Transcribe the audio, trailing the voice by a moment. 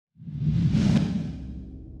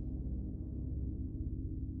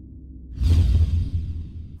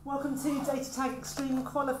Welcome to Datatag Extreme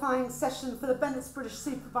qualifying session for the Bennetts British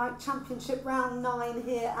Superbike Championship round 9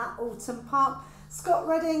 here at Oulton Park. Scott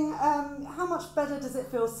Redding, how much better does it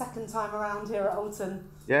feel second time around here at Oulton?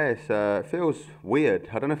 Yeah, it feels weird.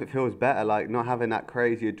 I don't know if it feels better, like not having that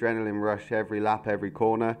crazy adrenaline rush every lap, every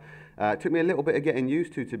corner. It took me a little bit of getting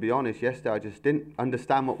used to be honest. Yesterday I just didn't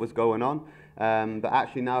understand what was going on. But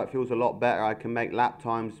actually now it feels a lot better. I can make lap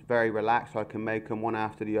times very relaxed. I can make them one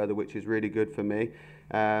after the other, which is really good for me.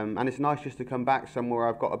 And it's nice just to come back somewhere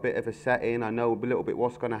I've got a bit of a set in. I know a little bit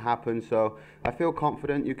what's going to happen, so I feel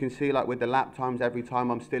confident. You can see like with the lap times every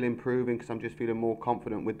time I'm still improving because I'm just feeling more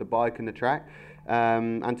confident with the bike and the track.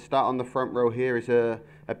 And to start on the front row here is a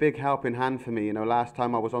big helping hand for me. You know, last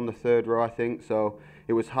time I was on the third row I think, so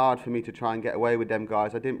it was hard for me to try and get away with them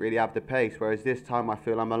guys. I didn't really have the pace, whereas this time I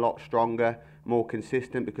feel I'm a lot stronger, more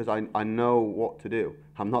consistent because I know what to do.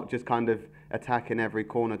 I'm not just kind of attacking every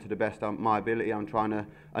corner to the best of my ability. I'm trying to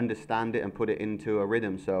understand it and put it into a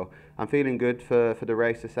rhythm. So I'm feeling good for the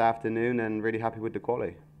race this afternoon and really happy with the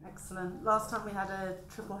quali. Excellent. Last time we had a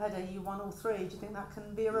triple header, you won all three. Do you think that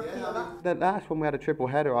can be a repeat of that? The last one we had a triple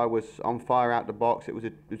header, I was on fire out the box. It was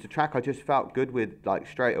a track I just felt good with like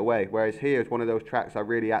straight away. Whereas here is one of those tracks I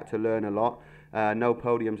really had to learn a lot. No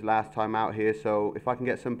podiums last time out here, so if I can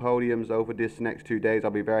get some podiums over this next 2 days,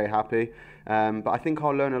 I'll be very happy. But I think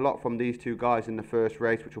I'll learn a lot from these two guys in the first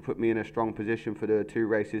race, which will put me in a strong position for the 2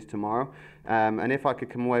 races tomorrow. And if I could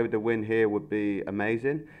come away with the win here, would be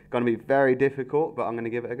amazing. Going to be very difficult, but I'm going to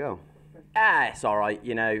give it a go. It's all right.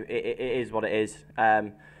 You know, it is what it is.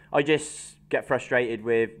 I just get frustrated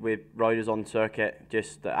with riders on circuit,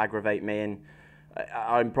 just that aggravate me, and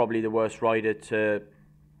I'm probably the worst rider to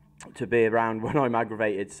be around when I'm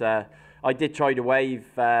aggravated. So I did try to wave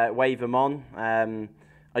them on.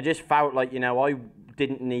 I just felt like, you know, I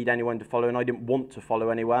didn't need anyone to follow and I didn't want to follow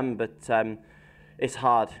anyone, but it's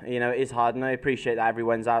hard, you know, it is hard, and I appreciate that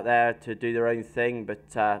everyone's out there to do their own thing,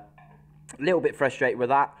 but a little bit frustrated with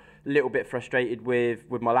that, a little bit frustrated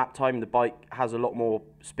with my lap time. The bike has a lot more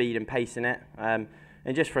speed and pace in it, and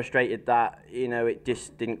just frustrated that, you know, it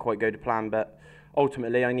just didn't quite go to plan. But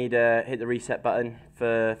ultimately I need to hit the reset button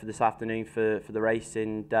for this afternoon for the race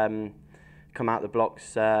and come out the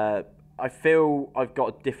blocks. I feel I've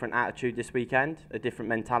got a different attitude this weekend, a different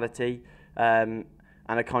mentality, and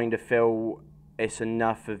I kind of feel it's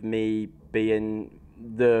enough of me being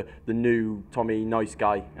the new Tommy nice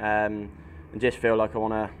guy, and just feel like I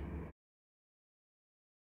want to.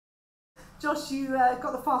 Josh, you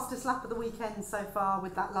got the fastest lap of the weekend so far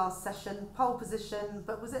with that last session, pole position,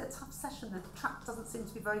 but was it a tough session? The track doesn't seem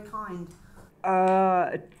to be very kind.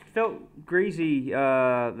 It felt greasy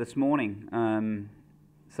this morning,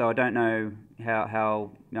 so I don't know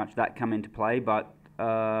how much that come into play, but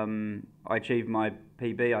I achieved my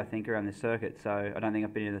PB, I think, around this circuit, so I don't think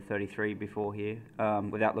I've been in the 33 before here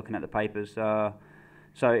without looking at the papers.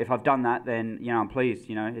 So if I've done that, then, you know, I'm pleased.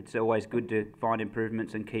 You know, it's always good to find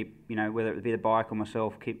improvements and keep, you know, whether it be the bike or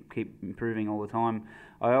myself, keep improving all the time.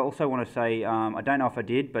 I also want to say, I don't know if I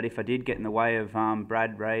did, but if I did get in the way of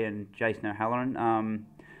Brad, Ray and Jason O'Halloran on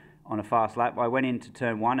a fast lap, I went into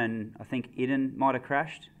turn 1 and I think Iden might have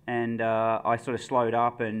crashed, and I sort of slowed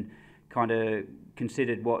up and kind of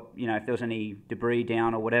considered what, you know, if there was any debris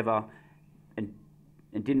down or whatever, and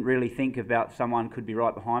didn't really think about someone could be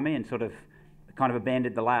right behind me, and sort of kind of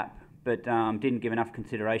abandoned the lap, but didn't give enough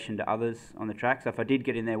consideration to others on the track. So if I did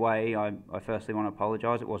get in their way, I firstly want to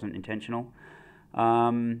apologise. It wasn't intentional.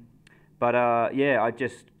 Yeah,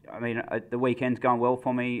 the weekend's going well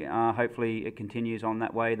for me. Hopefully it continues on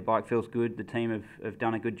that way. The bike feels good. The team have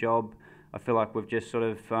done a good job. I feel like we've just sort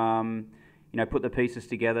of you know, put the pieces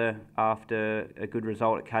together after a good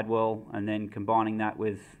result at Cadwell, and then combining that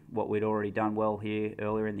with what we'd already done well here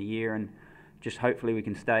earlier in the year, and just hopefully we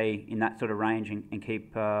can stay in that sort of range and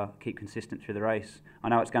keep consistent through the race. I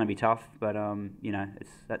know it's going to be tough, but you know,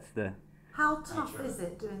 that's the. How tough is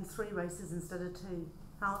it doing 3 races instead of 2?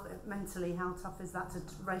 How mentally, how tough is that to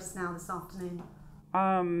race now this afternoon?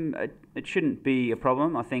 It shouldn't be a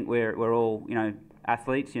problem. I think we're all, you know,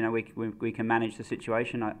 athletes. You know, we can manage the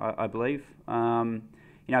situation. I believe. You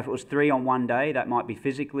know, if it was 3 on one day, that might be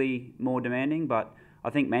physically more demanding, but I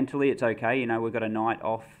think mentally it's okay. You know, we've got a night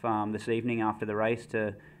off this evening after the race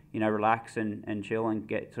to, you know, relax and chill and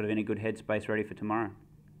get sort of in a good headspace ready for tomorrow.